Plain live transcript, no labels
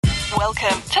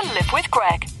Welcome to Live with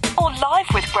Greg, or Live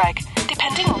with Greg,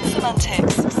 depending on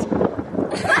semantics.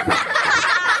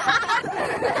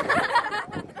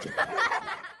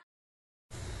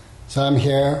 So I'm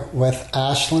here with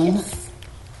Ashlyn.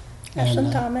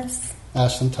 Ashlyn Thomas.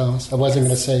 Ashlyn Thomas. I wasn't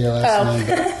going to say your last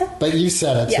name, but you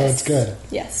said it, Yes. so it's good.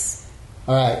 Yes.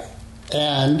 All right.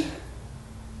 And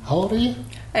how old are you?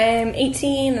 I'm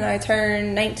 18 and I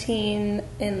turn 19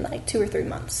 in like 2 or 3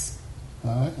 months.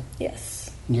 All right. Yes.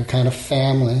 You're kind of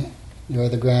family. You're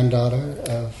the granddaughter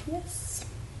of Yes.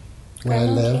 where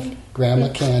Grandma I live, Candy. Grandma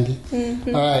Candy.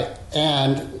 Mm-hmm. All right.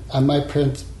 And I might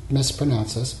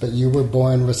mispronounce this, but you were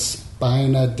born with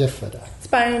spina bifida.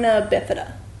 Spina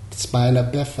bifida. Spina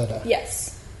bifida.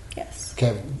 Yes. Yes.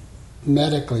 Okay.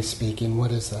 Medically speaking,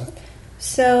 what is that?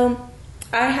 So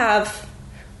I have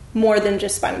more than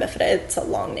just spina bifida. It's a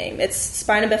long name. It's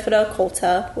spina bifida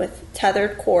occulta with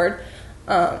tethered cord.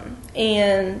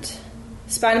 And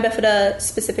spina bifida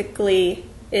specifically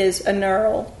is a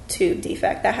neural tube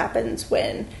defect that happens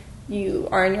when you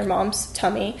are in your mom's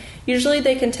tummy. Usually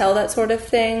they can tell that sort of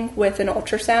thing with an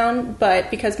ultrasound, but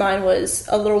because mine was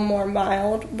a little more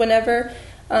mild whenever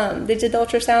they did the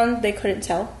ultrasound, they couldn't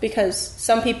tell, because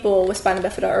some people with spina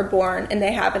bifida are born and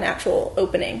they have an actual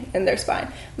opening in their spine.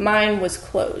 Mine was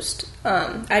closed.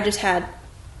 I just had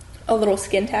a little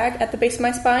skin tag at the base of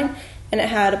my spine, and it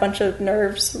had a bunch of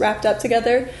nerves wrapped up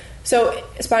together. So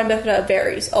spina bifida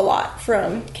varies a lot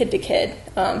from kid to kid.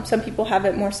 Some people have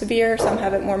it more severe, some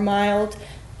have it more mild.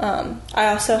 I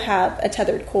also have a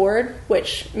tethered cord,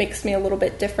 which makes me a little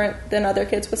bit different than other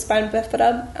kids with spina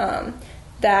bifida.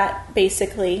 That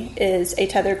basically is a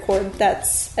tethered cord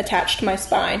that's attached to my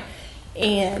spine,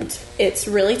 and it's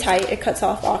really tight. It cuts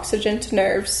off oxygen to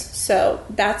nerves. So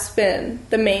that's been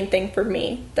the main thing for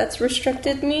me that's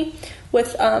restricted me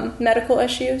with medical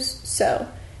issues. So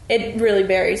it really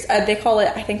varies. They call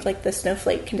it, I think, like the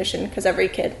snowflake condition, because every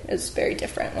kid is very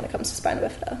different when it comes to spina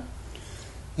bifida.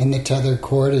 And the tethered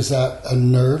cord, is that a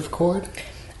nerve cord?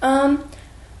 I'm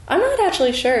not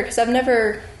actually sure, because I've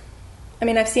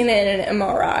seen it in an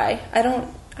MRI.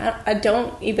 I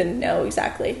don't even know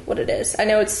exactly what it is. I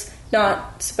know it's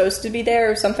not supposed to be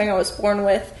there, or something I was born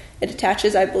with. It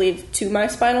attaches, I believe, to my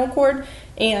spinal cord,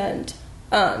 and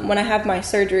when I have my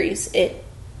surgeries,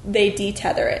 they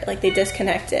detether it, like they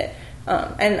disconnect it,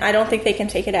 and I don't think they can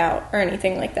take it out or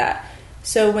anything like that.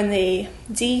 So when they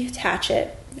detach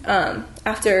it,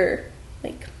 after,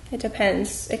 like, it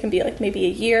depends, it can be like maybe a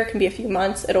year, it can be a few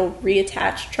months, it'll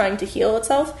reattach, trying to heal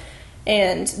itself,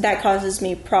 and that causes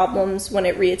me problems when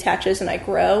it reattaches and I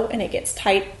grow and it gets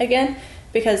tight again,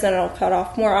 because then it'll cut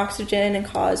off more oxygen and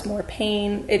cause more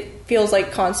pain. It feels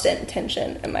like constant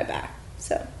tension in my back.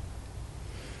 So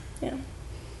yeah.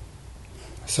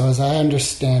 So as I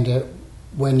understand it,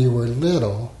 when you were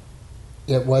little,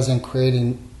 it wasn't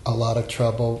creating a lot of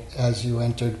trouble as you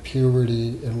entered puberty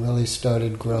and really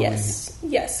started growing. Yes,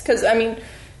 because,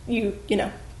 you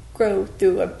grow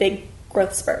through a big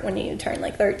growth spurt when you turn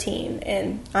like 13,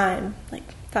 and I'm like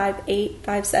 5'8",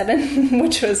 5'7",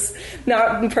 which was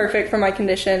not perfect for my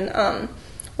condition.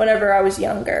 Whenever I was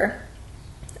younger,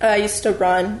 I used to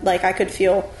run, like I could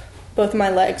feel both of my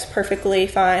legs perfectly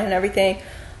fine and everything.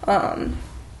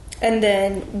 And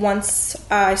then once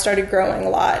I started growing a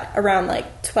lot, around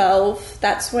like 12,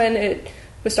 that's when it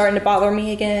was starting to bother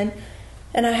me again.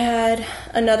 And I had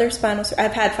another spinal surgery.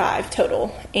 I've had 5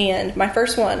 total. And my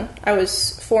first one, I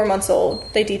was 4 months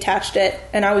old. They detached it,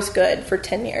 and I was good for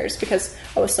 10 years because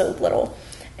I was so little.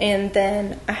 And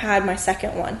then I had my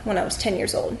second one when I was 10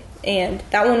 years old. And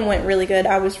that one went really good.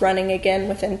 I was running again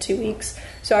within 2 weeks.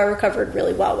 So I recovered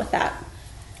really well with that.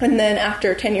 And then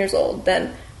after 10 years old,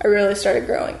 then I really started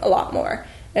growing a lot more.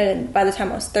 And by the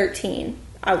time I was 13,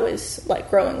 I was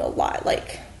like growing a lot,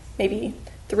 like maybe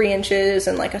 3 inches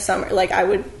in like a summer. Like I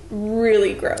would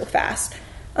really grow fast.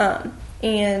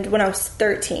 And when I was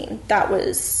 13, that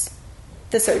was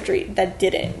the surgery that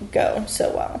didn't go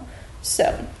so well.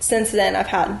 So since then, I've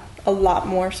had a lot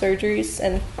more surgeries,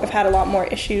 and I've had a lot more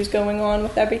issues going on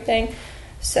with everything.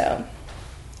 So,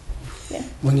 yeah.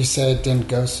 When you say it didn't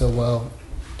go so well,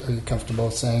 are you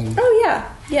comfortable saying? Oh,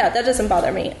 yeah, that doesn't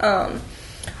bother me.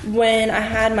 When I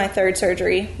had my third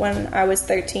surgery, when I was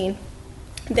 13,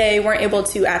 they weren't able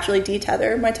to actually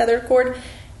detether my tethered cord,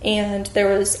 and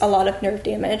there was a lot of nerve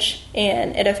damage,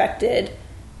 and it affected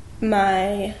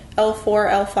my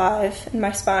L4, L5 in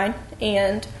my spine,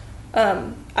 and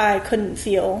I couldn't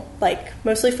feel, like,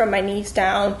 mostly from my knees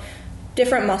down,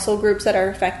 different muscle groups that are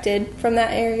affected from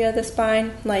that area of the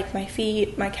spine, like my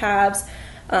feet, my calves,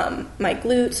 my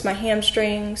glutes, my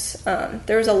hamstrings.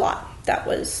 There was a lot that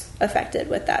was affected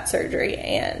with that surgery,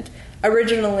 and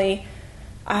originally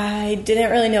I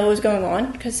didn't really know what was going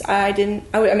on because I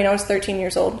was 13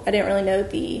 years old. I didn't really know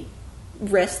the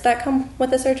risks that come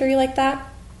with a surgery like that.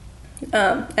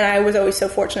 And I was always so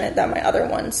fortunate that my other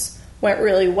ones went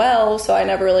really well, so I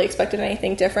never really expected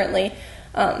anything differently.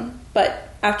 But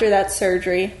after that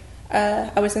surgery,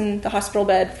 I was in the hospital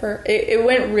bed it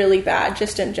went really bad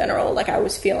just in general. Like, I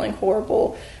was feeling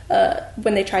horrible.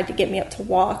 When they tried to get me up to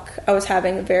walk, I was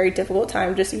having a very difficult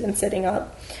time just even sitting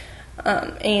up.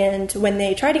 And when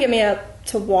they tried to get me up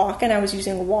to walk and I was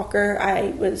using a walker, I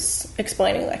was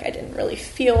explaining, like, I didn't really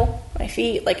feel my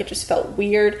feet. Like, it just felt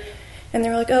weird. And they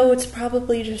were like, oh, it's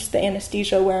probably just the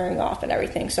anesthesia wearing off and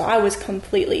everything. So I was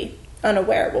completely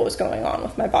unaware of what was going on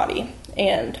with my body.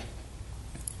 And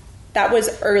that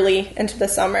was early into the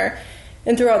summer.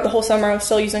 And throughout the whole summer, I was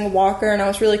still using a walker, and I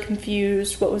was really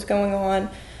confused what was going on.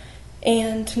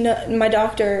 And my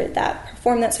doctor that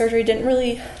performed that surgery didn't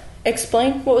really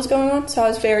explain what was going on, so I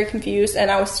was very confused, and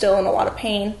I was still in a lot of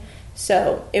pain.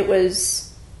 So it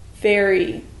was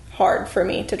very hard for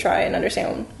me to try and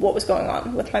understand what was going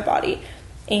on with my body.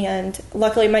 And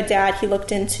luckily, my dad, he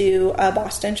looked into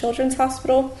Boston Children's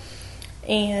Hospital,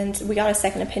 and we got a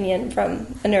second opinion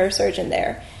from a neurosurgeon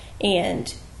there.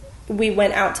 And we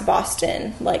went out to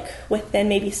Boston, like, within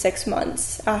maybe 6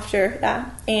 months after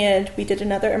that, and we did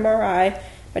another MRI.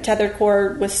 My tethered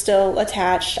cord was still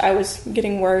attached. I was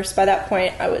getting worse. By that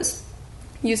point, I was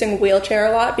using a wheelchair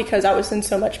a lot because I was in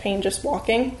so much pain just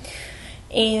walking.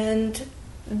 And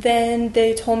then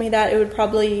they told me that it would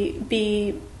probably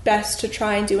be best to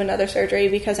try and do another surgery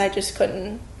because I just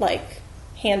couldn't, like,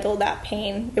 handle that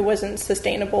pain. It wasn't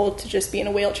sustainable to just be in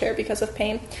a wheelchair because of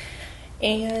pain.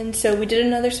 And so we did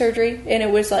another surgery, and it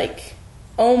was like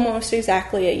almost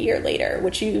exactly a year later,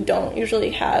 which you don't usually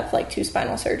have like 2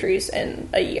 spinal surgeries in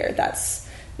a year. That's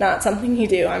not something you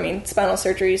do. I mean, spinal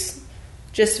surgeries,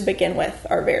 just to begin with,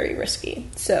 are very risky.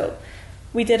 So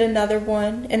we did another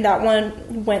one, and that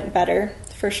one went better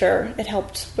for sure. It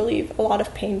helped relieve a lot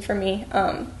of pain for me.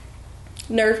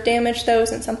 Nerve damage, though,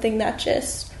 isn't something that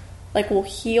just like will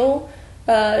heal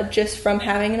just from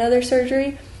having another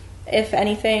surgery. If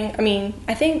anything, I mean,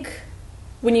 I think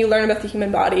when you learn about the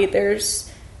human body,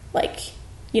 there's, like,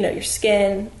 you know, your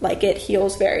skin, like, it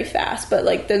heals very fast, but,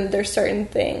 like, then there's certain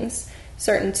things,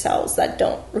 certain cells that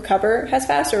don't recover as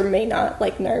fast or may not,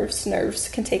 like nerves. Nerves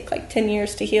can take, like, 10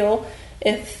 years to heal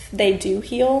if they do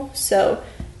heal. So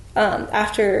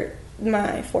after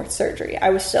my 4th surgery,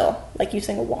 I was still, like,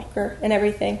 using a walker and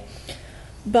everything.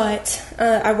 But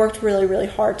I worked really, really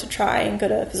hard to try and go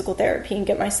to physical therapy and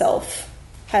get myself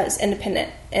as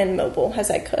independent and mobile as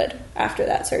I could after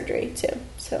that surgery too.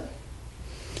 So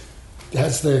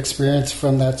has the experience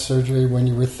from that surgery when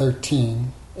you were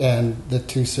 13 and the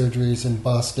 2 surgeries in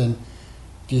Boston,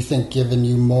 do you think given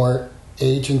you more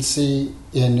agency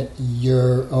in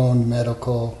your own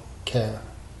medical care?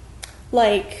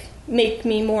 Like, make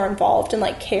me more involved and,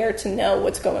 like, care to know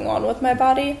what's going on with my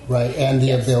body. Right, and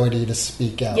the ability to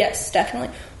speak out. Yes,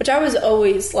 definitely. Which I was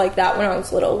always like that when I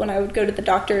was little. When I would go to the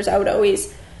doctors, I would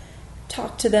always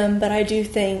talk to them, but I do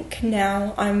think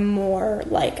now I'm more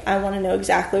like, I want to know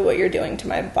exactly what you're doing to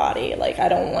my body. Like, I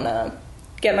don't want to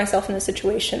get myself in a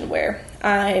situation where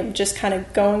I'm just kind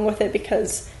of going with it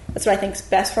because that's what I think is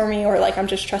best for me, or, like, I'm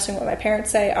just trusting what my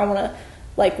parents say. I want to,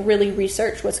 like, really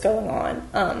research what's going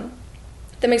on.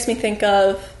 That makes me think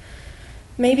of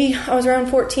maybe I was around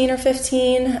 14 or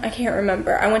 15. I can't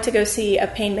remember. I went to go see a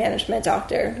pain management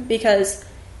doctor because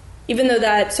even though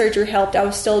that surgery helped, I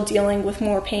was still dealing with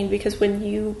more pain because when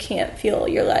you can't feel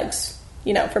your legs,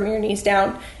 you know, from your knees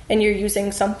down, and you're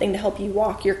using something to help you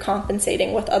walk, you're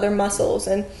compensating with other muscles,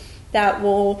 and that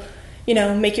will, you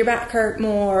know, make your back hurt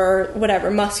more, or whatever,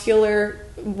 muscular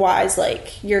wise,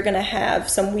 like, you're going to have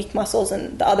some weak muscles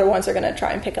and the other ones are going to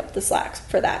try and pick up the slack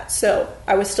for that. So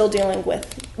I was still dealing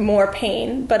with more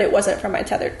pain, but it wasn't from my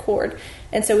tethered cord.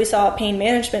 And so we saw a pain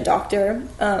management doctor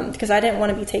because I didn't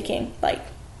want to be taking, like,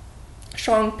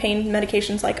 strong pain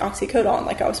medications like oxycodone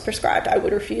like I was prescribed. I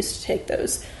would refuse to take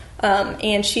those.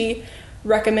 And she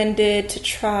recommended to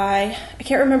try, I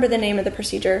can't remember the name of the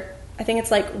procedure. I think it's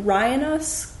like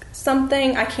Ryanus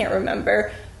something. I can't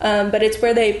remember. But it's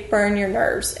where they burn your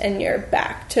nerves in your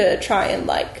back to try and,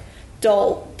 like,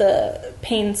 dull the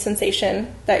pain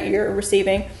sensation that you're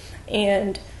receiving.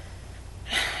 And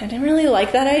I didn't really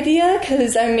like that idea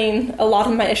because, I mean, a lot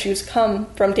of my issues come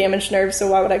from damaged nerves, so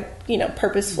why would I, you know,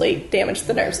 purposefully damage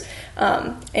the nerves?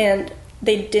 And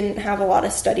they didn't have a lot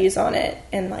of studies on it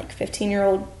in, like,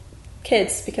 15-year-old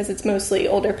kids because it's mostly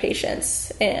older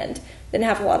patients and didn't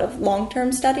have a lot of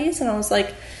long-term studies. And I was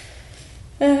like,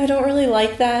 I don't really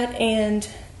like that. And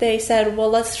they said, well,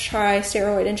 let's try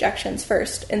steroid injections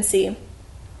first and see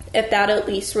if that at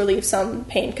least relieves some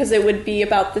pain, because it would be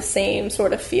about the same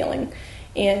sort of feeling.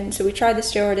 And so we tried the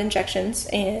steroid injections,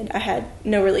 and I had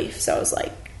no relief. So I was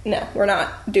like, no, we're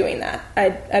not doing that.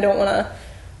 I don't want to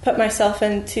put myself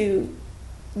into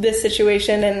this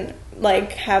situation and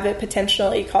like have it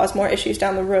potentially cause more issues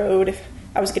down the road. If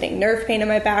I was getting nerve pain in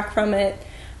my back from it,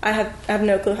 I have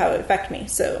no clue how it would affect me.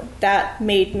 So that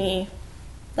made me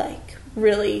like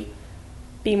really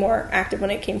be more active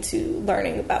when it came to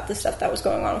learning about the stuff that was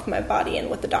going on with my body and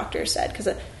what the doctor said, because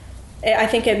I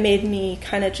think it made me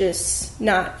kind of just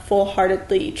not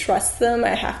full-heartedly trust them. I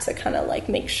have to kind of like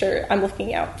make sure I'm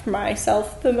looking out for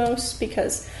myself the most,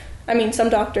 because I mean, some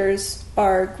doctors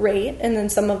are great, and then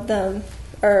some of them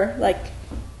are like,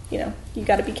 you know, you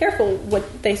got to be careful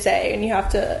what they say, and you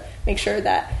have to make sure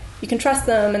that you can trust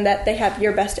them and that they have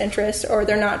your best interest, or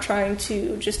they're not trying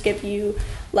to just give you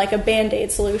like a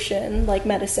Band-Aid solution, like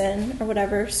medicine or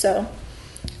whatever. So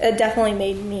it definitely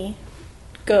made me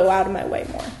go out of my way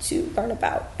more to learn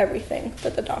about everything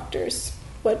that the doctors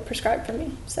would prescribe for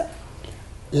me. So,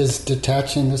 is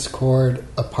detaching this cord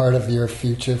a part of your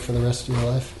future for the rest of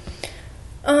your life?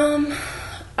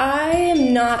 I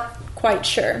am not quite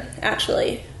sure,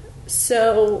 actually.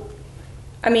 So,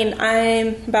 I mean,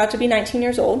 I'm about to be 19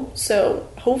 years old, so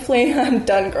hopefully I'm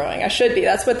done growing. I should be.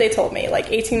 That's what they told me.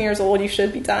 Like, 18 years old, you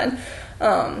should be done.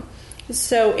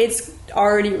 So it's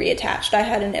already reattached. I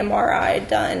had an MRI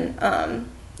done,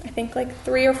 I think like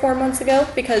 3 or 4 months ago,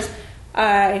 because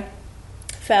I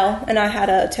fell and I had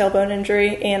a tailbone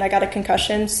injury and I got a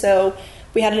concussion. So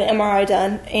we had an MRI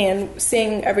done, and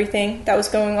seeing everything that was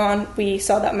going on, we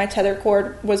saw that my tether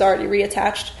cord was already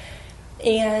reattached,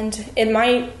 and it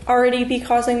might already be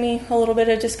causing me a little bit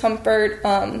of discomfort,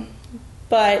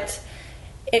 but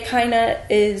it kind of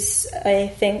is a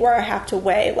thing where I have to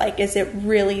weigh, like, is it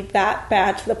really that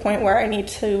bad to the point where I need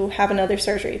to have another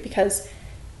surgery? Because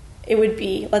it would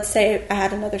be, let's say I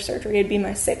had another surgery, it'd be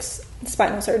my 6th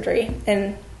spinal surgery,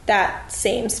 and that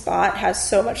same spot has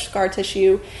so much scar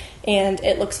tissue, and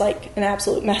it looks like an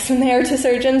absolute mess in there to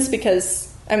surgeons,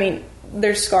 because, I mean,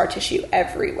 there's scar tissue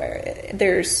everywhere.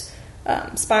 There's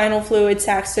spinal fluid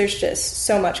sacs. There's just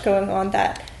so much going on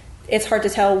that it's hard to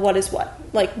tell what is what,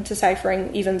 like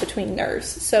deciphering even between nerves.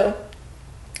 So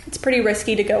it's pretty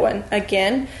risky to go in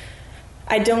again.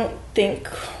 I don't think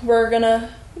we're going to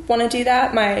want to do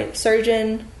that. My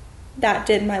surgeon that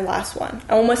did my last one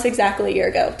almost exactly a year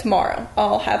ago, tomorrow,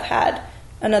 I'll have had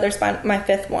another my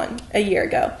 5th one a year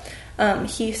ago.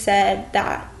 He said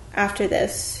that after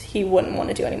this, he wouldn't want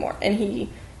to do anymore. And he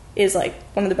is like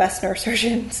one of the best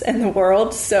neurosurgeons in the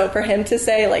world. So for him to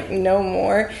say like no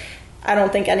more, I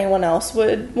don't think anyone else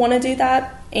would want to do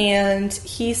that. And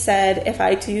he said if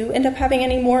I do end up having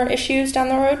any more issues down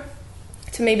the road,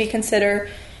 to maybe consider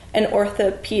an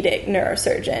orthopedic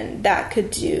neurosurgeon that could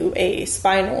do a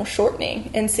spinal shortening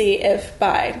and see if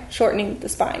by shortening the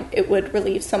spine it would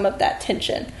relieve some of that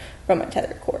tension from my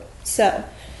tether cord. So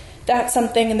that's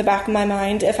something in the back of my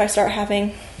mind if I start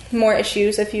having more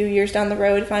issues a few years down the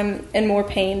road, if I'm in more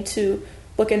pain, to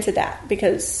look into that,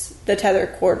 because the tether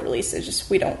cord release is just,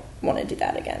 we don't want to do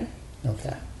that again.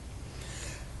 Okay.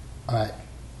 All right.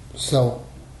 So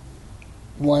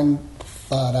one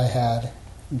thought I had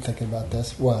in thinking about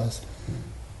this was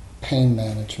pain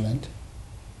management.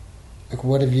 Like,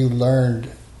 what have you learned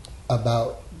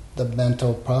about the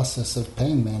mental process of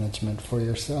pain management for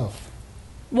yourself?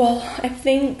 Well, I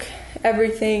think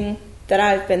everything that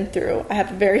I've been through, I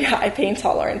have a very high pain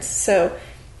tolerance. So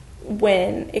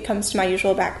when it comes to my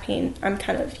usual back pain, I'm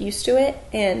kind of used to it.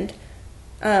 And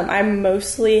I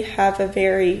mostly have a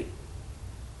very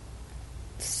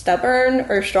stubborn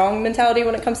or strong mentality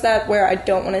when it comes to that, where I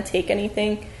don't want to take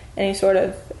any sort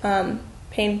of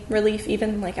pain relief,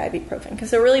 even like ibuprofen,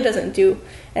 because it really doesn't do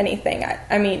anything.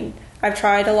 I mean, I've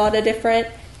tried a lot of different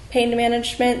pain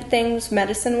management things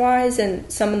medicine-wise, and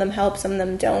some of them help, some of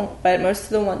them don't, but most of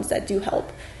the ones that do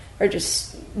help are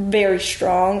just very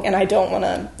strong, and I don't want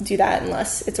to do that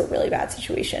unless it's a really bad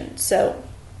situation. So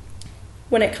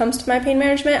when it comes to my pain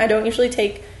management, I don't usually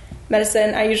take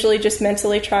medicine. I usually just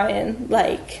mentally try and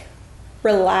like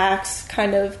relax,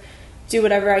 kind of do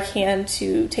whatever I can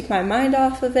to take my mind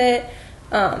off of it.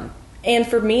 And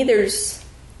for me, there's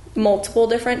multiple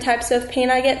different types of pain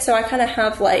I get, so I kind of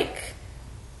have like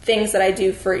things that I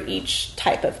do for each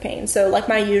type of pain. So like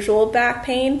my usual back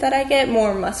pain that I get,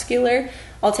 more muscular,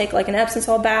 I'll take like an Epsom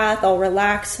salt bath, I'll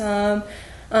relax some,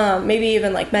 maybe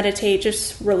even like meditate,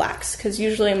 just relax, because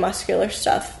usually muscular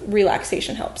stuff,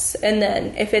 relaxation helps. And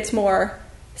then if it's more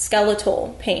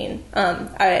skeletal pain,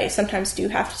 I sometimes do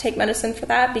have to take medicine for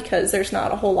that, because there's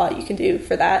not a whole lot you can do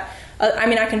for that. I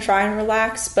mean, I can try and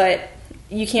relax, but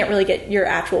you can't really get your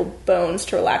actual bones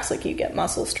to relax like you get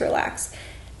muscles to relax.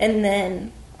 And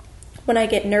then when I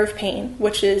get nerve pain,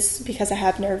 which is because I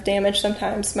have nerve damage,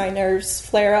 sometimes my nerves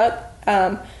flare up,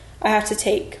 I have to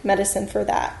take medicine for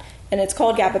that. And it's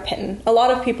called gabapentin. A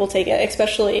lot of people take it,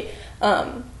 especially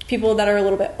people that are a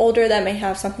little bit older that may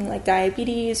have something like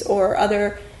diabetes or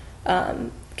other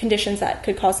conditions that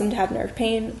could cause them to have nerve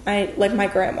pain. Like my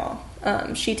grandma,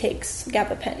 she takes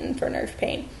gabapentin for nerve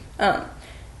pain.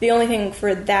 The only thing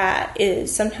for that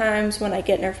is sometimes when I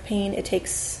get nerve pain, it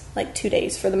takes like 2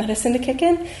 days for the medicine to kick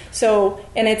in. So,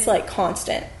 and it's like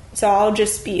constant. So I'll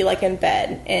just be like in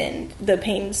bed and the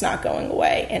pain's not going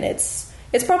away. And it's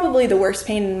probably the worst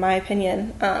pain in my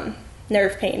opinion,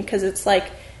 nerve pain, because it's like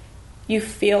you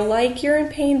feel like you're in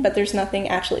pain, but there's nothing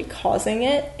actually causing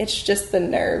it. It's just the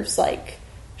nerves like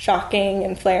shocking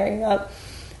and flaring up.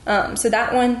 So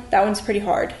that one's pretty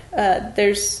hard.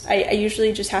 I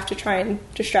usually just have to try and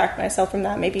distract myself from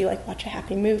that. Maybe like watch a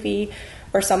happy movie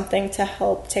or something to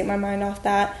help take my mind off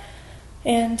that.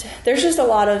 And there's just a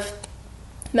lot of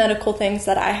medical things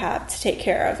that I have to take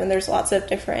care of. And there's lots of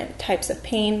different types of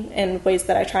pain and ways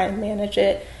that I try and manage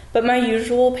it. But my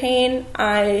usual pain,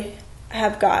 I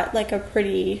have got like a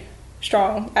pretty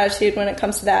strong attitude when it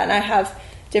comes to that. And I have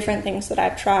different things that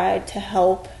I've tried to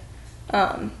help.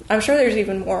 I'm sure there's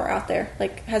even more out there.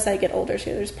 Like as I get older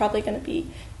too, there's probably going to be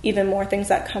even more things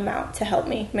that come out to help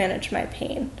me manage my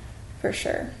pain, for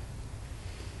sure.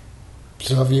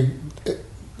 So have you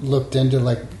looked into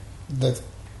like the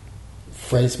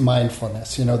phrase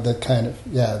mindfulness? You know, the kind of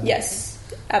Yes,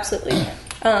 absolutely.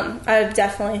 I've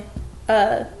definitely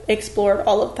explored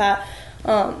all of that.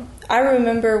 I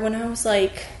remember when I was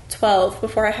like 12,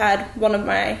 before I had one of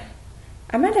my.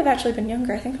 I might have actually been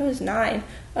younger. I think I was 9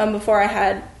 before I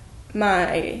had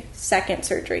my second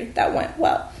surgery that went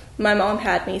well. My mom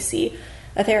had me see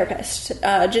a therapist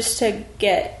just to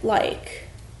get like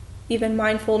even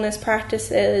mindfulness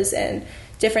practices and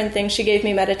different things. She gave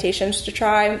me meditations to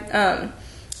try.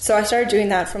 So I started doing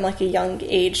that from like a young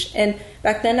age. And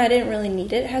back then I didn't really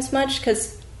need it as much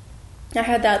because I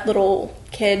had that little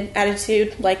kid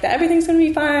attitude, like that everything's going to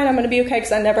be fine, I'm going to be okay,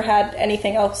 because I never had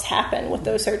anything else happen with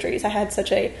those surgeries. I had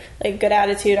such a good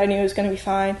attitude. I knew it was going to be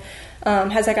fine.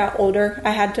 As I got older, I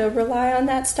had to rely on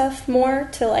that stuff more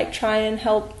to like try and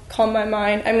help calm my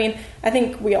mind. I mean, I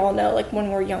think we all know, like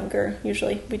when we're younger,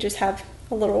 usually we just have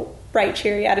a little bright,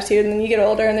 cheery attitude, and then you get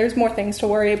older and there's more things to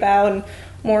worry about and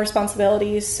more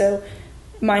responsibilities. So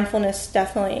mindfulness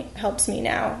definitely helps me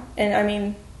now. And I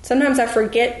mean, sometimes I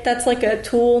forget that's like a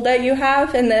tool that you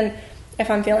have, and then if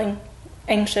I'm feeling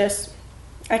anxious,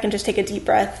 I can just take a deep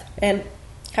breath and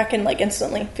I can like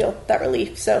instantly feel that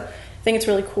relief. So I think it's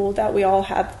really cool that we all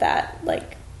have that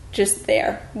like just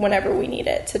there whenever we need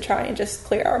it to try and just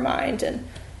clear our mind. And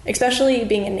especially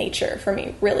being in nature for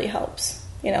me really helps,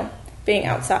 you know, being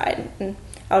outside and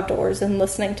outdoors and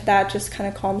listening to that just kind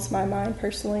of calms my mind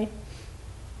personally.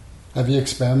 Have you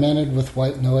experimented with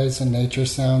white noise and nature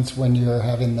sounds when you're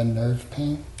having the nerve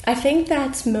pain? I think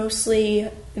that's mostly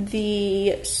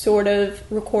the sort of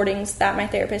recordings that my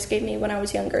therapist gave me when I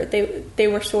was younger. They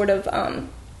were sort of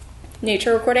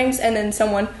nature recordings, and then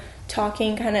someone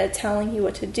talking, kind of telling you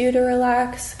what to do to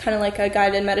relax, kind of like a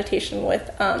guided meditation with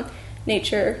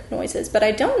nature noises. But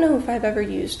I don't know if I've ever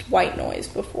used white noise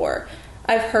before.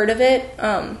 I've heard of it.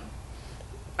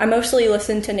 I mostly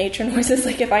listen to nature noises.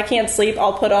 Like if I can't sleep,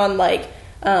 I'll put on like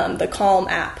the Calm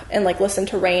app and like listen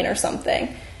to rain or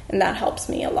something, and that helps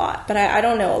me a lot. But I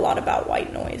don't know a lot about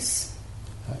white noise.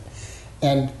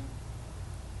 And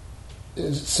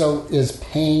so is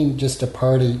pain just a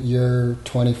part of your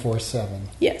 24/7?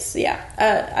 Yes,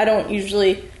 yeah. I don't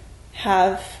usually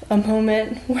have a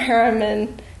moment where I'm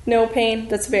in no pain.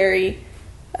 That's very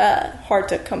hard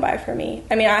to come by for me.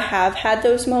 I mean, I have had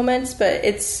those moments, but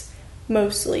it's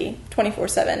mostly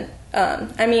 24/7.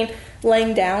 I mean,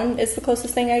 laying down is the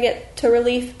closest thing I get to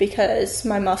relief because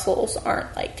my muscles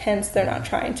aren't like tense. They're not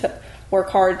trying to work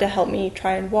hard to help me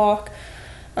try and walk.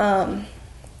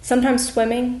 Sometimes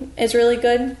swimming is really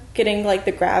good, getting like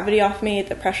the gravity off me,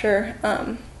 the pressure.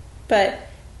 But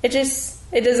it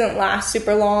doesn't last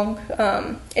super long.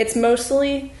 It's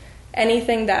mostly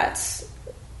anything that's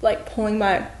like pulling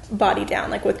my body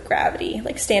down, like with gravity,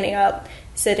 like standing up,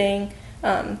 sitting.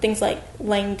 Things like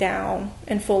laying down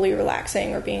and fully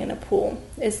relaxing or being in a pool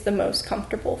is the most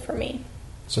comfortable for me.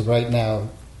 So right now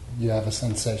you have a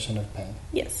sensation of pain?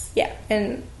 Yes, yeah.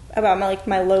 And about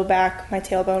my low back, my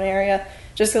tailbone area,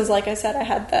 just because like I said, I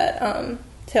had that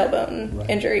tailbone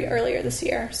injury earlier this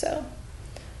year. So,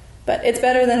 but it's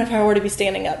better than if I were to be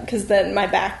standing up, because then my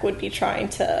back would be trying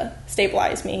to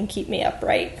stabilize me and keep me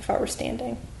upright if I were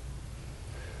standing.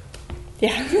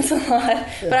 Yeah, it's a lot.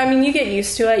 But I mean, you get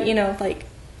used to it, you know, like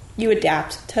you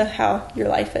adapt to how your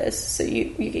life is. So you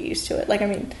get used to it. Like, I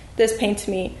mean, this pain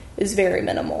to me is very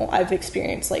minimal. I've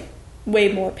experienced like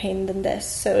way more pain than this,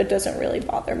 so it doesn't really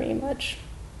bother me much.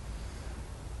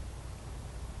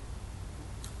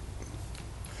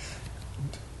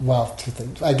 Well, two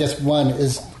things. I guess one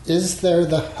is there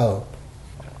the hope?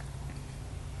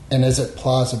 And is it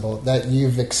plausible that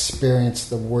you've experienced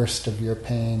the worst of your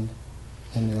pain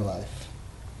in your life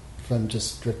from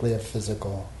just strictly a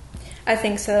physical? I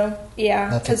think so, yeah.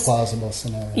 That's a plausible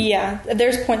scenario. Yeah,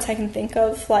 there's points I can think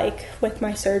of, like with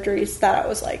my surgeries, that I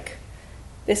was like,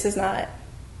 this is not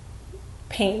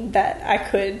pain that I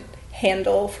could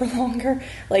handle for longer.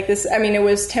 Like this, I mean, it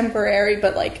was temporary,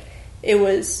 but like it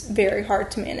was very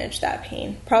hard to manage that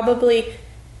pain. Probably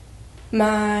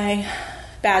my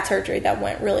bad surgery that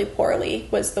went really poorly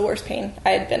was the worst pain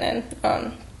I had been in.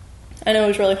 I know it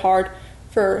was really hard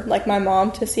for like my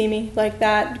mom to see me like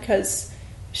that, because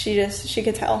she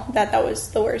could tell that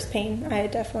was the worst pain I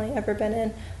had definitely ever been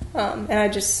in.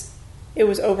 And it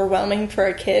was overwhelming for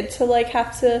a kid to like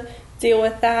have to deal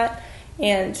with that.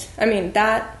 And I mean,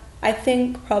 I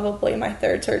think probably my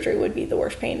third surgery would be the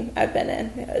worst pain I've been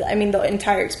in. I mean, the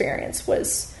entire experience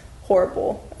was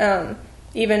horrible.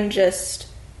 Even just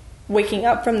waking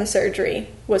up from the surgery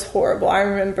was horrible. I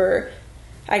remember,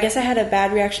 I guess I had a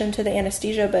bad reaction to the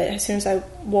anesthesia, but as soon as I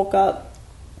woke up,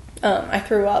 I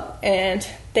threw up, and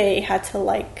they had to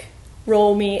like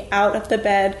roll me out of the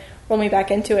bed, roll me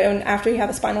back into it. And after you have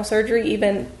a spinal surgery,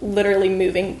 even literally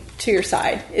moving to your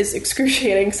side is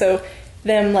excruciating. So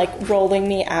them like rolling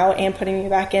me out and putting me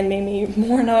back in made me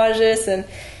more nauseous, and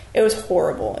it was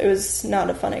horrible. It was not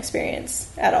a fun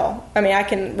experience at all. I mean, I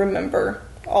can remember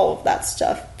all of that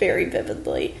stuff very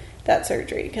vividly, that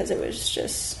surgery, because it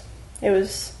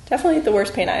was definitely the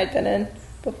worst pain I had been in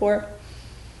before.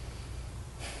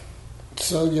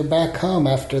 So you're back home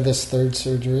after this third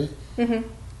surgery. Mm-hmm.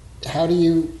 How do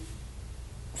you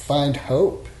find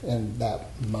hope in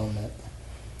that moment?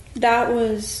 That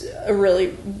was a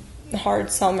really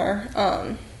hard summer.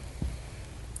 I've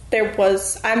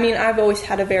always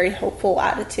had a very hopeful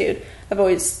attitude. I've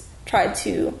always tried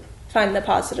to find the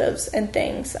positives in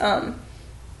things. I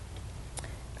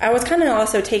was kind of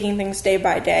also taking things day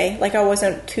by day. Like, I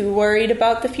wasn't too worried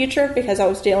about the future because I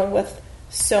was dealing with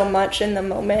so much in the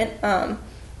moment. I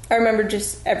remember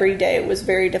just every day it was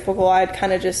very difficult. I'd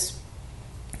kind of just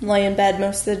lay in bed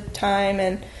most of the time,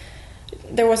 and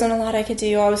there wasn't a lot I could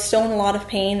do. I was still in a lot of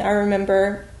pain. I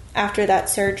remember after that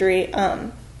surgery,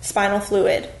 spinal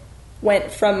fluid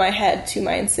went from my head to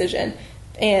my incision,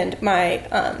 and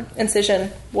my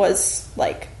incision was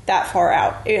like that far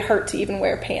out. It hurt to even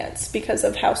wear pants because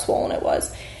of how swollen it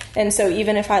was. And so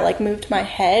even if I like moved my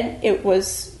head, it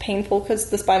was painful because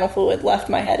the spinal fluid left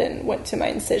my head and went to my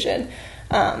incision.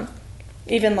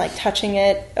 Even like touching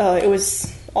it, it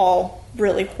was all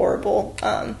really horrible.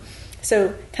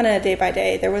 So kind of day by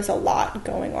day, there was a lot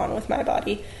going on with my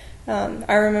body.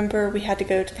 I remember we had to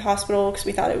go to the hospital because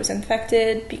we thought it was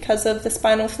infected because of the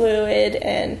spinal fluid,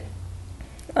 and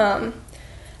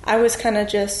I was kind of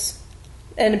just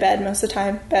in bed most of the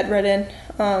time, bedridden,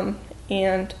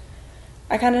 and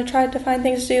I kind of tried to find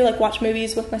things to do, like watch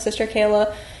movies with my sister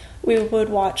Kayla. We would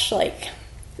watch like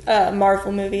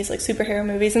Marvel movies, like superhero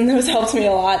movies, and those helped me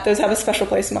a lot. Those have a special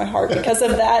place in my heart because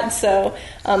of that, so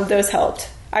those helped.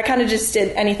 I kind of just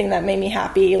did anything that made me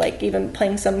happy, like even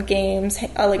playing some games.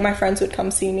 Like my friends would come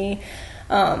see me.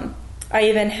 I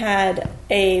even had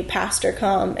a pastor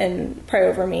come and pray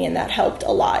over me, and that helped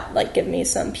a lot, like give me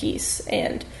some peace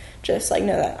and just like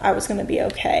know that I was going to be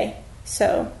okay.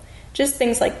 So just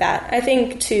things like that. I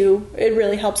think too, it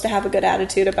really helps to have a good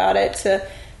attitude about it, to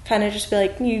kind of just be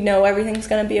like, everything's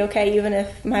going to be okay, even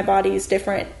if my body is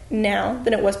different now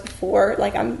than it was before.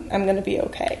 Like I'm going to be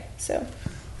okay. So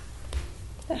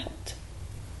that helped.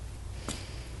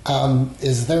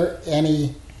 Is there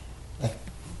any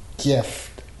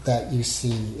gift that you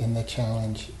see in the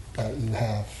challenge that you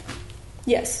have?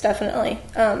 Yes, definitely.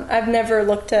 I've never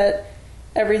looked at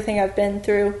everything I've been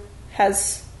through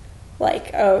as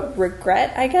like a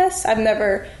regret, I guess. I've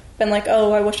never been like,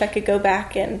 oh, I wish I could go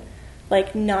back and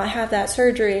like not have that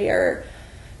surgery or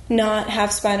not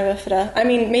have spina bifida. I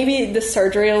mean, maybe the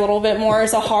surgery a little bit more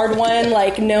is a hard one,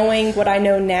 like knowing what I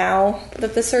know now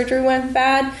that the surgery went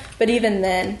bad. But even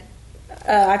then,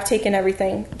 I've taken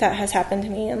everything that has happened to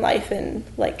me in life and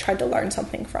like tried to learn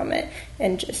something from it,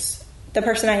 and just the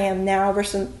person I am now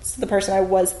versus the person I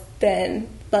was then,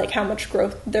 like how much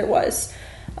growth there was.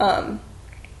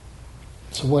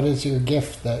 So what is your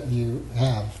gift that you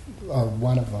have, or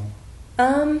one of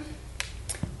them?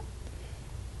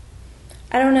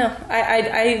 I don't know.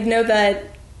 I know that,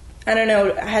 I don't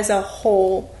know, as a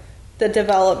whole, the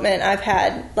development I've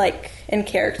had, like, in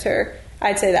character,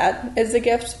 I'd say that is a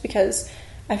gift, because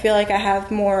I feel like I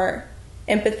have more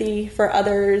empathy for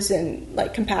others and,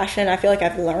 like, compassion. I feel like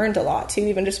I've learned a lot, too,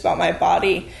 even just about my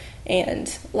body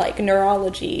and, like,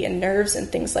 neurology and nerves and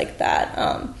things like that.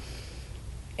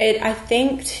 I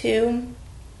think, too,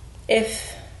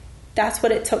 if that's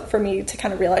what it took for me to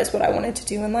kind of realize what I wanted to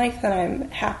do in life, then I'm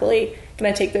happily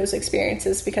going to take those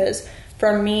experiences, because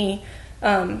for me,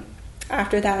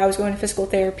 after that, I was going to physical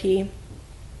therapy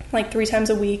like 3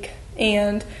 times a week,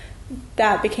 and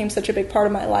that became such a big part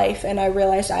of my life, and I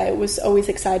realized I was always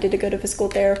excited to go to physical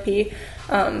therapy,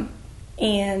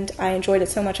 and I enjoyed it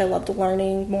so much. I loved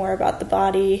learning more about the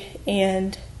body,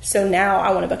 and so now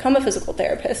I want to become a physical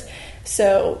therapist.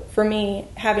 So for me,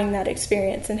 having that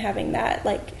experience and having that,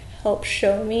 like, help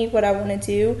show me what I want to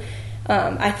do,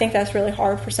 I think that's really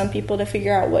hard for some people to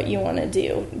figure out what you want to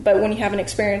do. But when you have an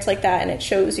experience like that and it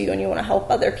shows you and you want to help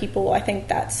other people, I think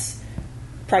that's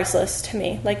priceless to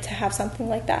me, like, to have something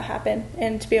like that happen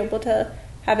and to be able to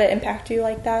have it impact you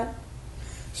like that.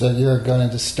 So you're going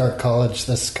to start college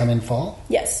this coming fall?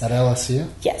 Yes. At LSU?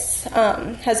 Yes.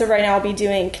 As of right now, I'll be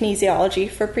doing kinesiology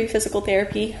for pre-physical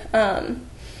therapy.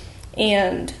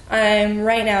 And I'm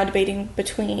right now debating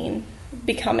between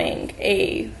becoming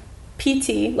a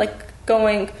PT, like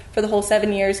going for the whole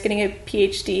 7 years, getting a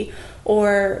PhD,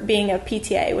 or being a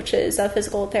PTA, which is a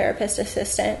physical therapist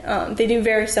assistant. They do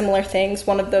very similar things.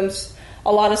 One of them's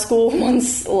a lot of school,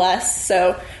 one's less.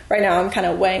 So right now I'm kind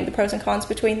of weighing the pros and cons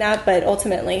between that, but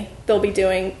ultimately they'll be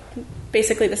doing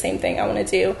basically the same thing I want to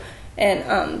do.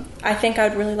 And I think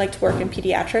I'd really like to work in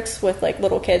pediatrics with, like,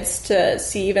 little kids, to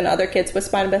see even other kids with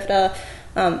spina bifida,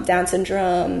 Down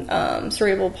syndrome,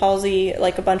 cerebral palsy,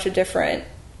 like a bunch of different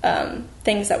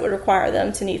things that would require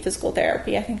them to need physical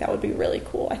therapy. I think that would be really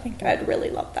cool. I think I'd really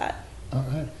love that. All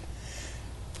right.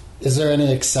 Is there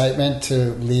any excitement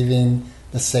to leaving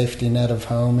the safety net of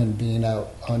home and being out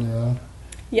on your own?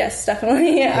 Yes,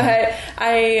 definitely. Yeah.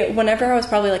 I whenever I was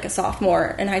probably like a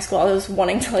sophomore in high school, I was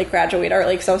wanting to, like, graduate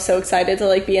early, because I was so excited to,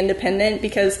 like, be independent,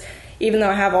 because even though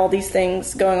I have all these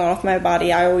things going on with my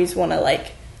body, I always want to,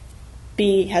 like,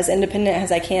 be as independent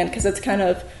as I can, because it's kind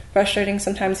of frustrating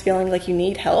sometimes feeling like you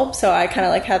need help. So I kind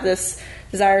of, like, have this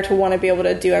desire to want to be able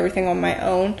to do everything on my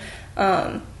own.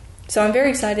 So I'm very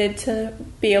excited to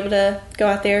be able to go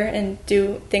out there and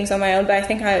do things on my own, but I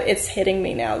think it's hitting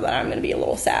me now that I'm going to be a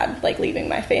little sad, like, leaving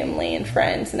my family and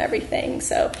friends and everything.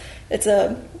 So it's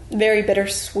a very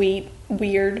bittersweet,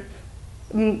 weird,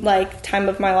 like, time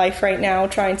of my life right now,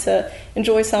 trying to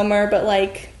enjoy summer, but,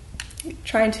 like,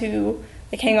 trying to,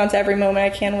 like, hang on to every moment I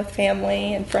can with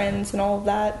family and friends and all of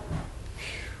that.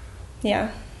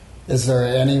 Yeah. Is there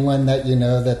anyone that you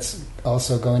know that's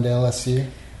also going to LSU?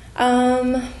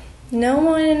 No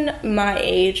one my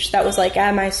age that was, like,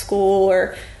 at my school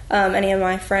or any of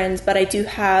my friends, but I do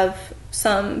have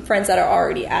some friends that are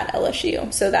already at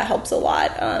LSU, so that helps a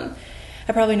lot.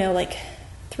 I probably know, like,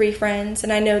 3 friends,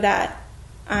 and I know that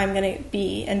I'm going to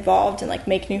be involved and, like,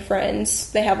 make new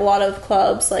friends. They have a lot of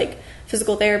clubs, like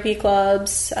physical therapy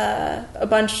clubs, a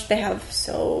bunch. They have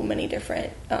so many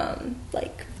different,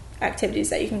 like, activities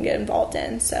that you can get involved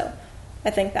in, so I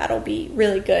think that'll be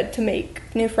really good to make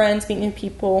new friends, meet new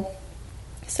people.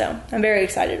 So I'm very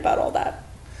excited about all that.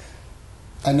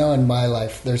 I know in my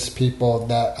life there's people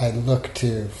that I look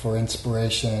to for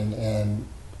inspiration and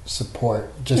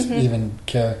support, just even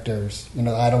characters. You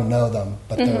know, I don't know them,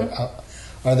 but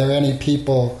are there any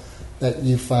people that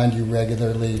you find you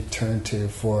regularly turn to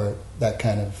for that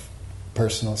kind of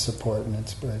personal support and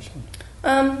inspiration?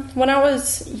 When I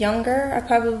was younger, I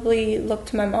probably looked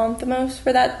to my mom the most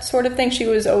for that sort of thing. She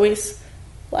was always,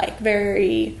 like,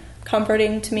 very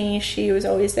comforting to me. She was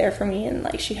always there for me, and,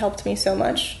 like, she helped me so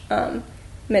much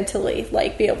mentally,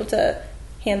 like, be able to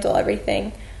handle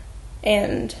everything.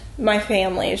 And my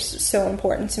family is so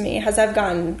important to me. As I've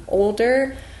gotten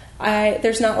older,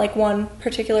 there's not, like, one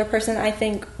particular person. I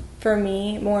think for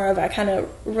me, more of, I kind of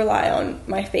rely on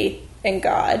my faith in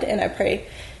God, and I pray,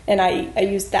 and I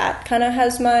use that kind of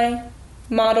as my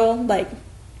model, like,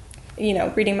 you know,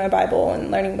 reading my Bible and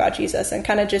learning about Jesus and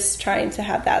kind of just trying to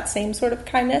have that same sort of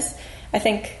kindness. I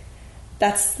think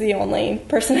that's the only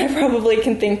person I probably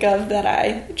can think of that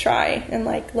I try and,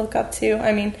 like, look up to.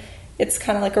 I mean, it's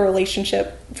kind of like a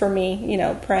relationship for me, you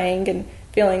know, praying and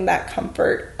feeling that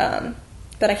comfort.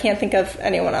 But I can't think of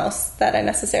anyone else that I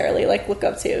necessarily, like, look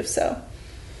up to. So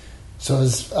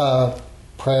is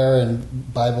prayer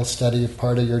and Bible study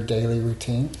part of your daily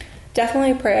routine?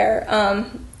 Definitely prayer.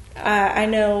 I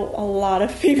know a lot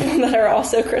of people that are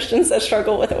also Christians that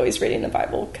struggle with always reading the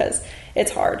Bible because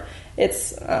it's hard.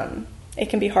 It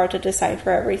can be hard to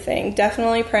decipher everything.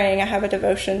 Definitely praying. I have a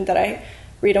devotion that I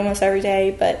read almost every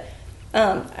day, but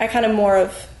I kind of more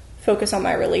of focus on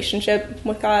my relationship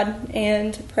with God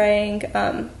and praying.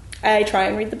 I try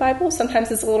and read the Bible.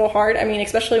 Sometimes it's a little hard. I mean,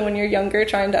 especially when you're younger,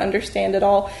 trying to understand it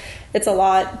all, it's a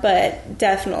lot, but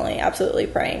definitely, absolutely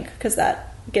praying, because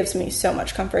that gives me so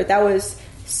much comfort. That was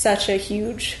such a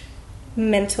huge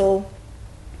mental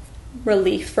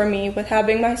relief for me with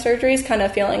having my surgeries, kind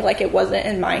of feeling like it wasn't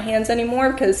in my hands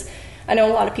anymore, because I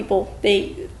know a lot of people,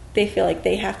 they feel like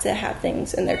they have to have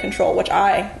things in their control, which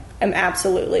I am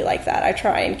absolutely like that. I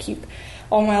try and keep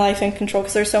all my life in control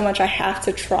because there's so much I have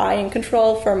to try and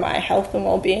control for my health and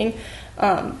well-being.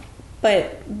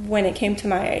 But when it came to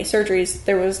my surgeries,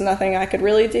 there was nothing I could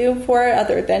really do for it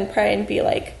other than pray and be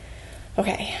like,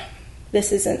 okay,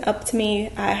 this isn't up to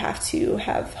me. I have to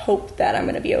have hope that I'm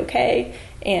going to be okay.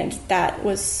 And that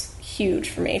was huge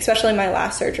for me, especially my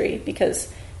last surgery,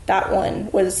 because that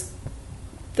one was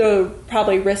the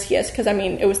probably riskiest, because I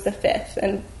mean, it was the 5th.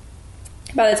 And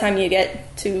by the time you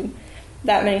get to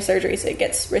that many surgeries, it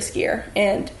gets riskier.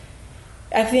 And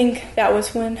I think that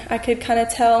was when I could kind of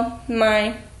tell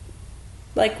my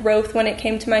growth when it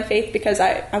came to my faith, because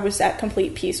I was at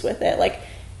complete peace with it.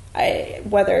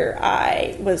 Whether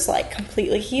I was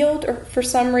completely healed or for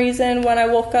some reason when I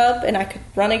woke up and I could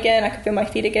run again, I could feel my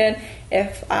feet again.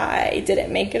 If I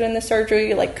didn't make it in the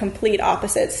surgery, complete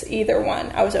opposites, either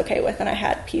one I was okay with and I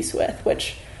had peace with,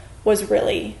 which was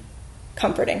really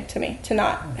comforting to me, to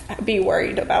not be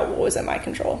worried about what was in my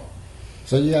control.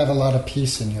 So you have a lot of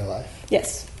peace in your life.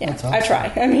 Yes. Yeah. That's awesome. I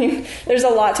try. I mean, there's a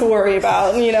lot to worry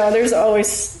about. There's always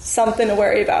something to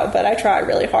worry about, but I try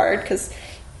really hard because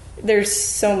there's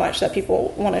so much that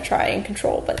people want to try and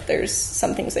control, but there's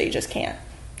some things that you just can't.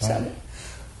 So right.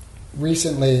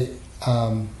 Recently,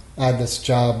 I had this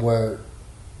job where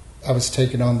I was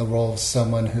taking on the role of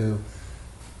someone who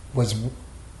was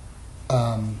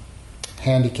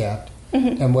handicapped.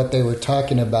 Mm-hmm. And what they were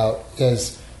talking about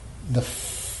is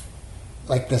this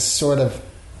sort of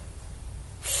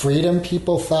freedom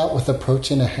people thought with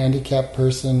approaching a handicapped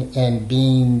person and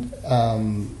being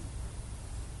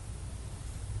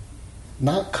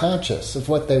not conscious of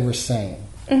what they were saying.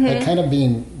 Mm-hmm. Kind of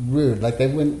being rude. They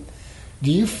wouldn't.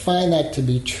 Do you find that to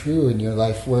be true in your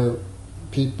life, where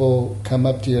people come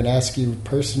up to you and ask you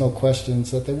personal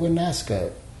questions that they wouldn't ask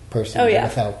a person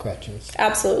without crutches?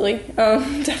 Absolutely.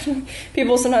 Definitely.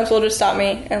 People sometimes will just stop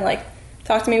me and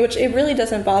talk to me, which it really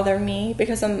doesn't bother me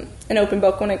because I'm an open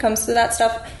book when it comes to that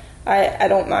stuff. I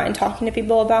don't mind talking to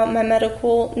people about my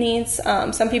medical needs.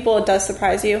 Some people, it does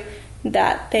surprise you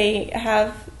that they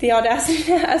have the audacity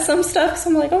to ask some stuff. So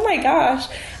I'm like, oh my gosh.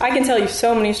 I can tell you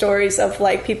so many stories of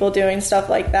people doing stuff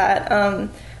like that.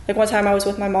 One time I was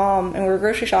with my mom and we were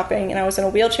grocery shopping and I was in a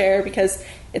wheelchair because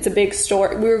it's a big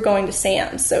store. We were going to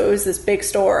Sam's, so it was this big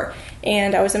store.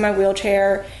 And I was in my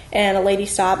wheelchair and a lady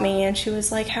stopped me and she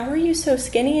was like, how are you so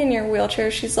skinny in your wheelchair?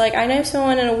 She's like, I know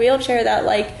someone in a wheelchair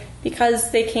that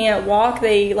because they can't walk,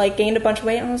 they gained a bunch of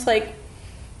weight. And I was like,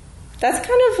 that's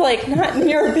kind of not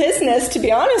your business, to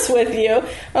be honest with you.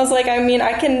 I was like, I mean,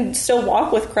 I can still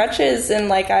walk with crutches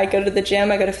and I go to the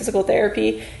gym, I go to physical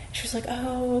therapy. She was like,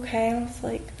 oh, okay. I was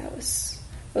like, that was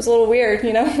a little weird,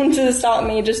 to stop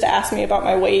me just to ask me about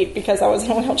my weight because I was in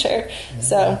a wheelchair. Mm-hmm.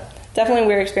 So definitely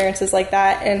weird experiences like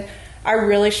that. And I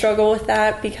really struggle with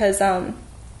that because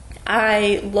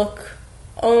I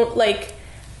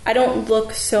don't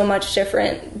look so much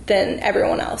different than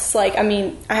everyone else. I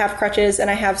I have crutches and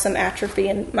I have some atrophy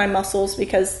in my muscles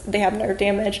because they have nerve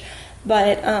damage.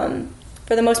 But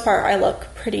for the most part, I look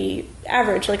pretty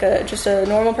average, just a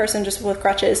normal person just with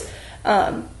crutches.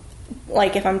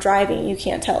 If I'm driving, you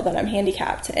can't tell that I'm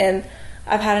handicapped. And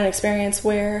I've had an experience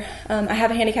where I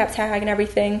have a handicap tag and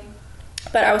everything,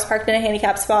 but I was parked in a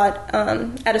handicap spot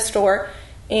at a store.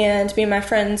 And me and my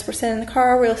friends were sitting in the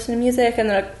car, we were listening to music, and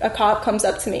then a cop comes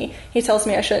up to me. He tells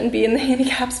me I shouldn't be in the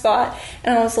handicap spot.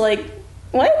 And I was like,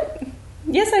 what?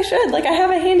 Yes, I should. I have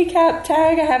a handicap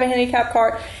tag, I have a handicap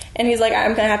card. And he's like, I'm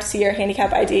going to have to see your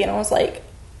handicap ID. And I was like,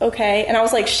 okay. And I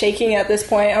was shaking at this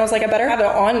point. I was like, I better have it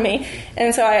on me.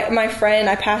 And so my friend,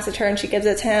 I pass it to her and she gives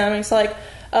it to him. And he's like,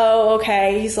 oh,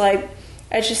 okay. He's like,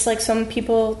 it's just some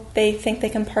people, they think they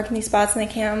can park in these spots and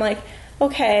they can't. I'm like,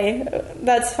 okay,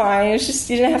 that's fine. It's just,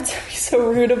 you didn't have to be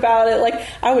so rude about it.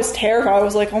 I was terrified. I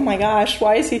was like, oh my gosh,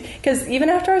 why is he? Because even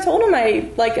after I told him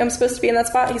I'm supposed to be in that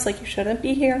spot, he's like, you shouldn't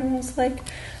be here. And I was like,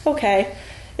 okay.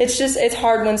 It's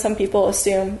hard when some people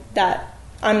assume that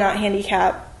I'm not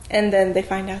handicapped and then they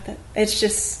find out that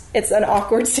it's an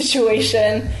awkward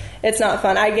situation. It's not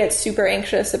fun. I get super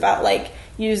anxious about like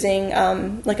using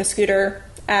like a scooter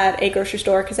at a grocery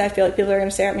store because I feel like people are going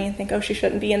to stare at me and think, oh, she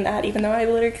shouldn't be in that, even though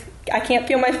I can't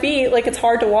feel my feet. Like, it's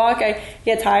hard to walk. I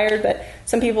get tired, but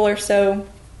some people are so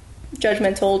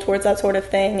judgmental towards that sort of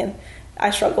thing, and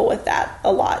I struggle with that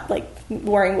a lot, like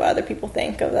worrying what other people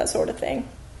think of that sort of thing.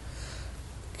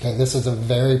 Okay, this is a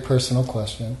very personal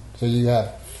question, so you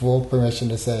have full permission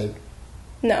to say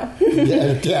no.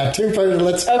 yeah, too personal.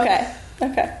 Let's.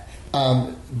 Okay.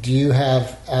 Do you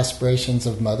have aspirations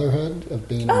of motherhood, of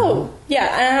being? Yeah,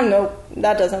 I have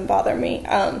that doesn't bother me.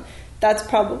 That's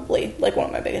probably like one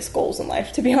of my biggest goals in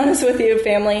life, to be honest with you,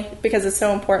 family, because it's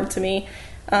so important to me.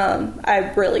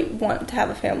 I really want to have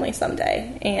a family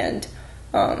someday, and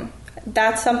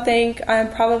that's something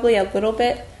I'm probably a little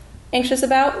bit anxious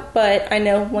about, but I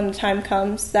know when the time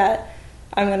comes that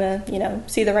I'm going to,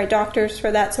 see the right doctors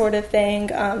for that sort of thing.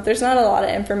 There's not a lot of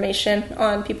information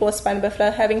on people with spina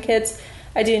bifida having kids.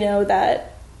 I do know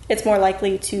that it's more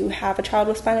likely to have a child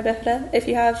with spina bifida if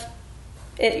you have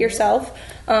it yourself.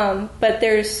 But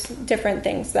there's different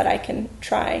things that I can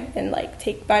try and like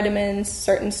take vitamins,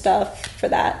 certain stuff for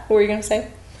that. What were you going to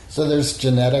say? So there's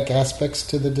genetic aspects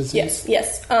to the disease?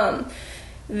 Yes.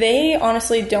 They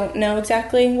honestly don't know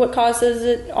exactly what causes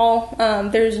it all.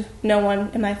 There's no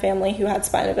one in my family who had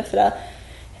spina bifida.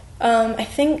 I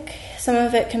think some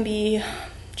of it can be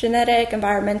genetic,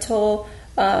 environmental,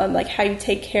 like how you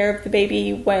take care of the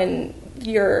baby when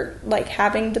you're like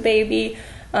having the baby.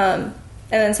 And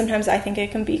then sometimes I think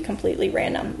it can be completely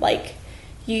random. Like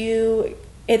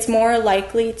it's more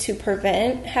likely to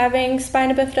prevent having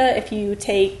spina bifida if you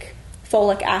take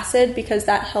folic acid, because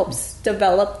that helps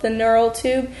develop the neural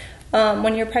tube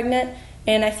when you're pregnant.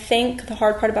 And I think the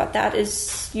hard part about that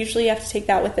is usually you have to take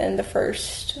that within the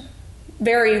first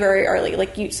very, very early.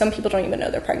 Like some people don't even know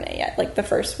they're pregnant yet. Like the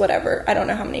first whatever, I don't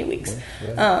know how many weeks,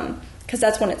 because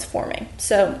that's when it's forming.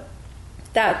 So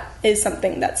that is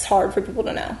something that's hard for people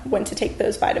to know when to take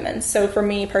those vitamins. So for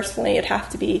me personally, it'd have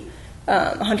to be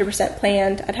 100%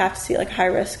 planned. I'd have to see like a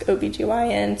high-risk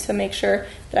OBGYN to make sure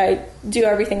that I do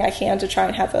everything I can to try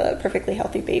and have a perfectly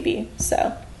healthy baby.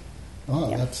 So,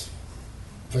 That's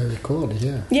very cool to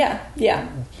hear. Yeah.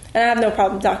 And I have no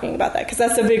problem talking about that because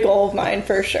that's a big goal of mine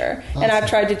for sure. Awesome. And I've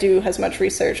tried to do as much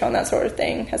research on that sort of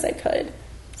thing as I could.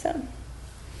 So.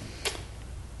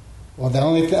 Well, the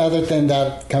only other thing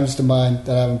that comes to mind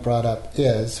that I haven't brought up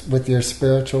is with your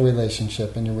spiritual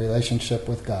relationship and your relationship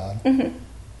with God. Mm-hmm.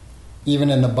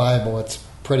 Even in the Bible, it's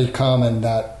pretty common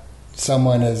that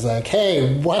someone is like,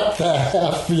 hey, what the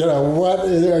F? What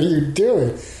are you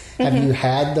doing? Mm-hmm. Have you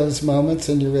had those moments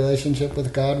in your relationship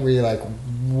with God where you're like,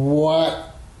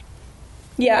 what?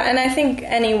 Yeah, and I think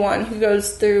anyone who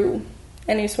goes through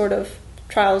any sort of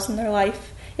trials in their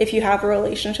life, if you have a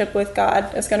relationship with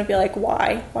God, it's going to be like,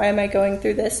 why? Why am I going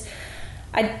through this?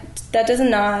 That does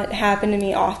not happen to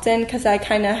me often because I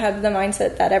kind of have the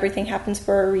mindset that everything happens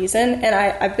for a reason. And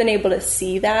I've been able to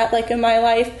see that like in my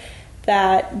life,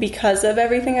 that because of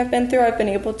everything I've been through, I've been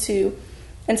able to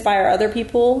inspire other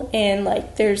people. And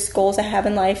like there's goals I have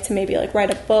in life to maybe like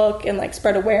write a book and like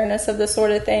spread awareness of this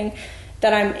sort of thing,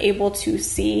 that I'm able to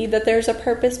see that there's a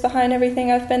purpose behind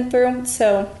everything I've been through.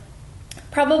 So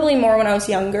probably more when I was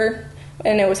younger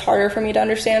and it was harder for me to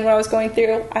understand what I was going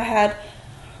through. I had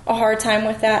a hard time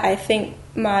with that. I think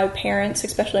my parents,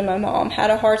 especially my mom, had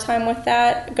a hard time with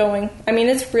that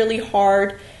it's really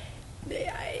hard.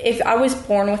 If I was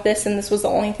born with this and this was the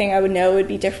only thing I would know, it would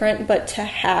be different, but to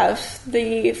have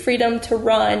the freedom to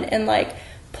run and like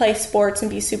play sports and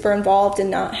be super involved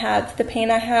and not have the pain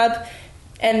I have,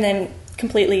 and then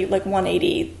completely like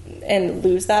 180 and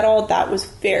lose that all, that was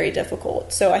very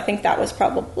difficult. So I think that was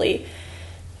probably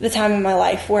the time in my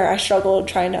life where I struggled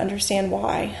trying to understand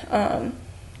why.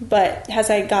 But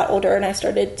as I got older and I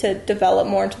started to develop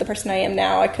more into the person I am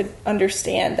now, I could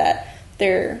understand that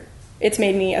it's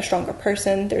made me a stronger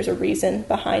person. There's a reason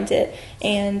behind it.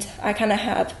 And I kind of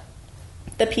have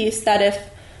the peace that if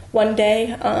one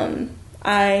day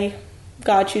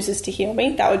God chooses to heal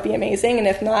me, that would be amazing. And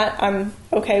if not, I'm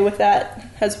okay with that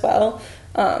as well.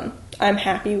 I'm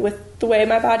happy with the way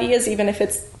my body is, even if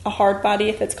it's a hard body,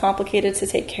 if it's complicated to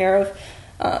take care of.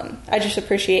 I just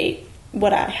appreciate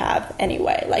what I have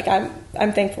anyway. Like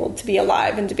I'm thankful to be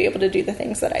alive and to be able to do the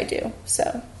things that I do.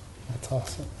 So that's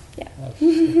awesome. Yeah.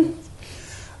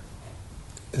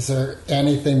 Is there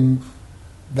anything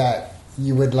that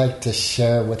you would like to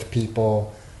share with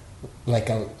people, like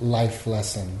a life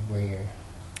lesson where you're...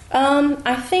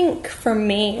 I think for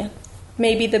me,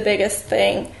 maybe the biggest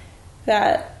thing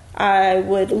that I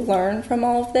would learn from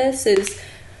all of this is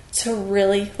to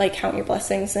really like count your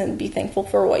blessings and be thankful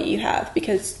for what you have,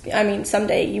 because I mean,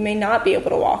 someday you may not be able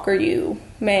to walk, or you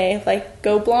may like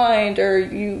go blind, or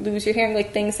you lose your hearing,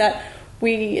 like things that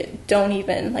we don't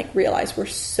even like realize we're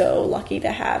so lucky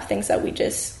to have, things that we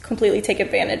just completely take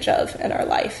advantage of in our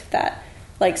life, that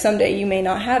like someday you may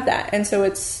not have that. And so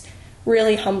it's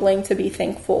really humbling to be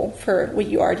thankful for what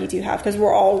you already do have, because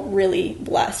we're all really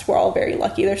blessed. We're all very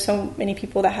lucky. There's so many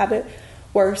people that have it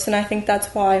worse, and I think that's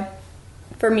why,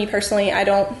 for me personally, I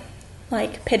don't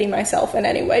like pity myself in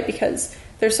any way, because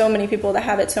there's so many people that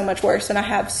have it so much worse, and I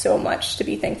have so much to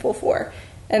be thankful for.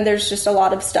 And there's just a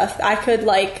lot of stuff. I could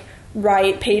like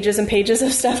write pages and pages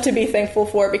of stuff to be thankful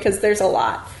for, because there's a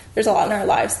lot in our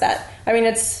lives that, I mean,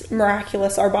 it's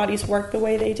miraculous our bodies work the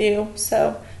way they do.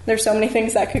 So there's so many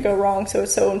things that could go wrong. So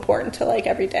it's so important to like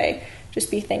every day just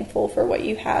be thankful for what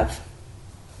you have.